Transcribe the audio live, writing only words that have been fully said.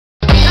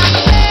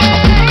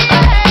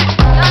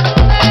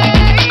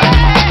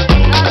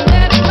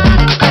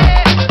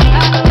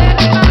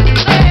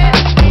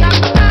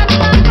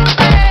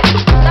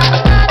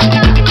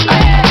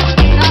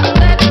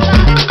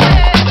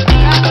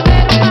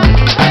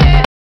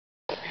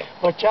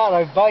Watch out,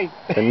 I bite.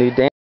 The new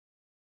dance.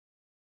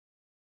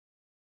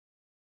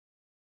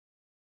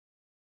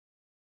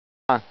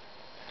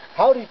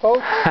 Howdy,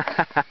 folks.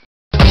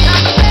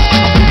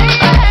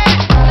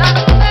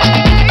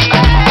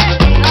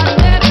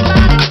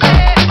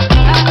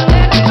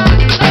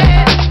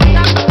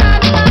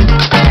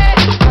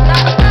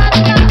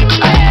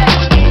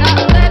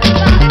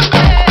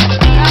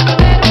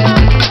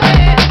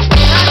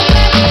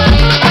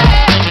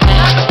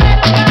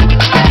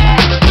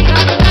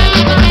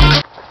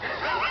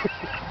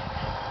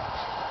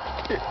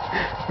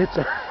 It's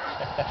a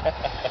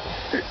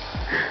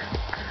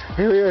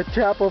here at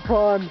Chapel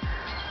Pond.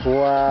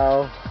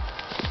 Wow.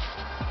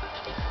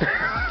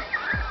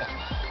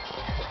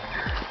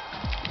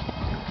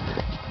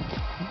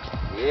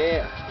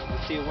 Yeah,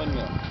 let's see a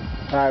windmill.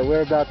 Alright,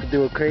 we're about to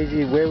do a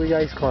crazy, where are we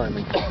ice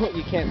climbing?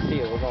 You can't see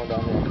it, we're going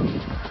down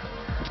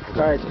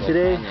there. Alright,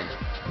 today,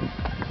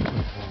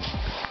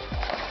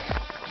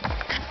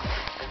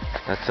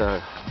 that's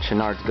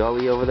Chenard's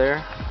Gully over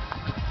there.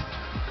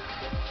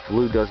 If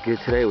Lou does good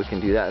today, we can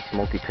do that. It's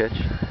multi-pitch.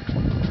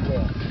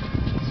 Yeah.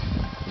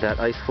 That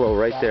ice flow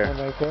right That there. one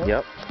right there?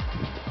 Yep.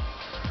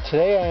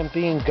 Today I am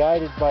being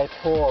guided by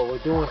Paul.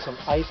 We're doing some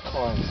ice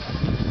climbing.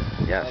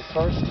 Yes. My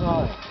first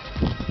time.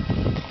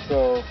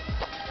 So,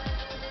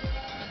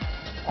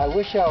 I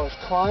wish I was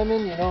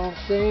climbing, you know what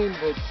I'm saying?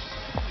 But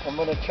I'm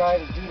going to try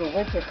to do the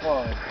winter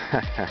climb.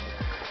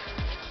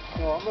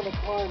 So I'm going to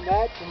climb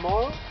that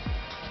tomorrow.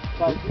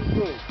 If I do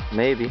good.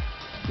 Maybe.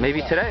 Maybe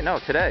Yeah. today? No,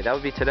 today. That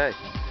would be today.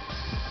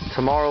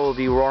 Tomorrow will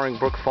be Roaring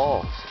Brook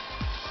Falls.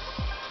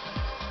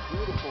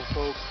 Beautiful,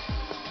 folks.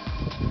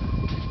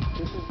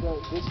 This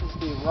is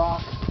the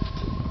rock.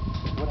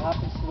 What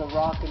happens to the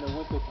rock in the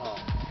wintertime?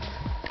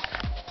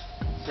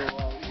 So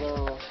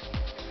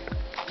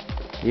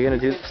You're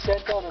gonna we've been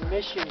sent on a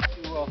mission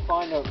to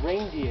find a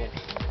reindeer,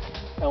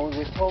 and we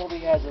were told he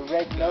has a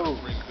red nose.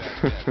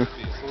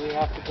 So we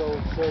have to go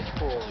and search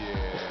for him.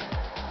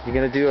 You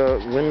gonna do a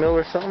windmill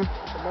or something?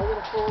 Am I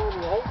gonna fall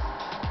in the ice?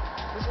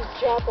 This is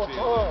Chapel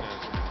Pond.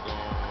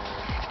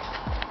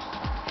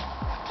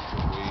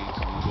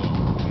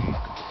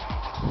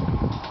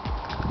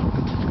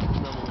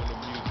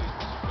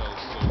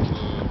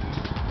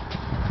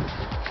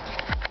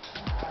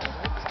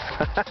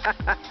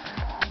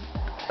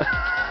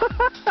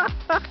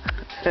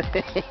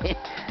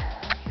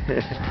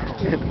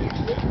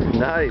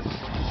 Nice.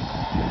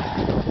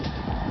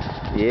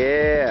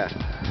 Yeah.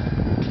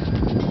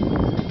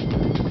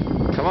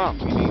 Come on.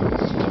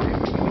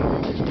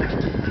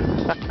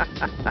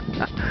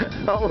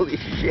 Holy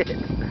shit.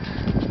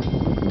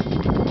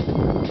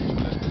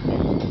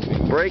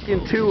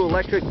 Breaking 2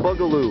 electric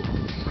boogaloo.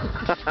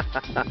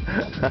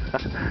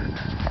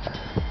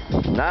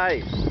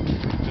 Nice.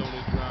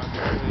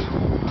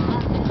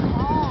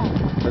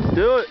 Let's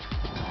do it.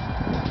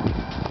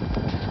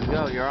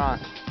 Go, you're on.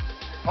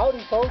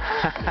 Howdy, folks.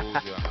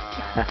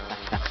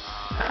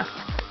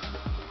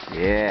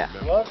 Yeah.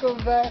 Welcome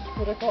back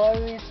to the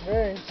climbing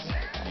experience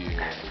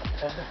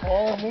of the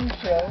Paul and Me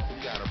show.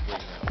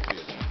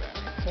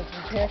 Since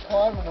we can't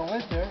climb in the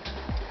winter,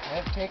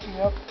 I'm taking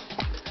up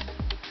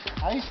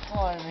ice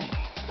climbing.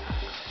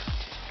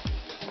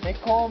 They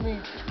call me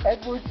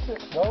Edwardson.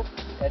 Nope,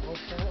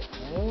 Edwardson.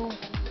 Lou.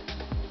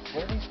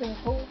 What are these things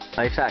called?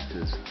 Ice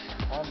axes.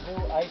 I'm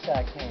Lou Ice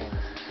Axe Hands.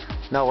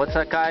 No, what's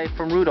that guy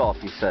from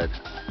Rudolph you said?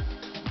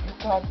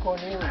 Yukon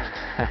Cornelius.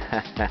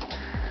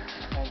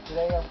 And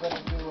today I'm going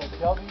to do a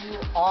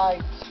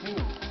WI2,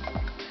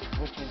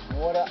 which is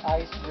water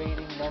ice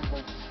rating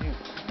number 2.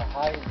 The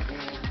highest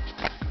being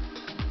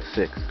 6.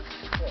 6.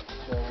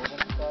 So we're going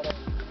to start up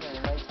with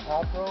a nice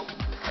top rope.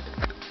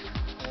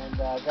 And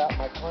I got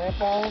my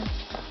clamp on,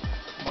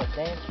 my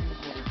dance shoes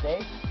of the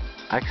day.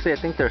 Actually, I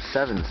think they're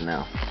 7s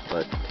now,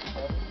 but...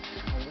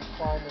 And this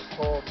climb is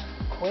called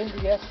Quinn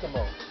the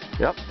Eskimo.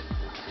 Yep.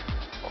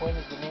 Quinn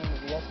is the name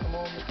of the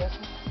Eskimo in the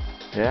vessel.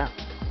 Yeah.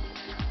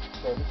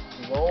 So this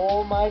is the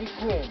almighty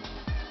Quinn.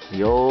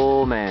 The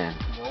old man.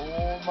 The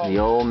almighty. The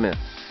old miss.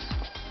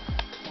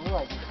 We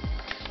like it.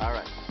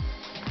 Alright.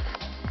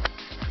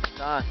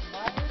 Done.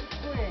 Mighty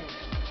Quinn.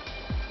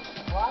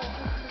 Fly with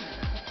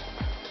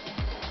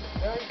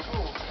me. Very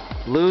cool.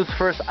 Lou's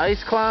first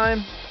ice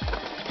climb.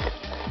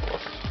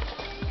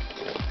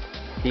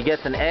 He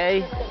gets an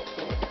A.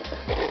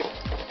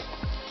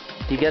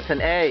 He gets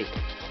an A.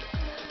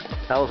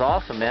 That was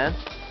awesome, man.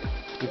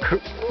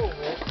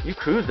 You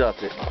cruised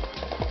up it.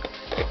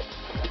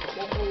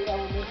 Definitely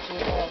elements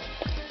of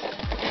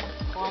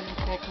climbing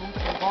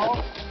techniques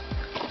involved.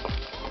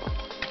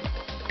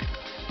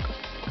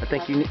 I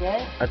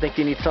think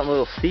you need something a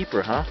little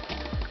steeper, huh?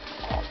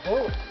 Do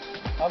it.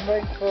 I'm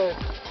ready for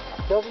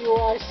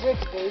WI6,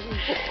 baby.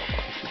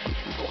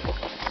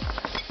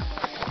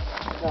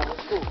 No,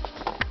 it's cool.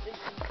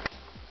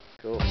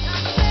 Cool.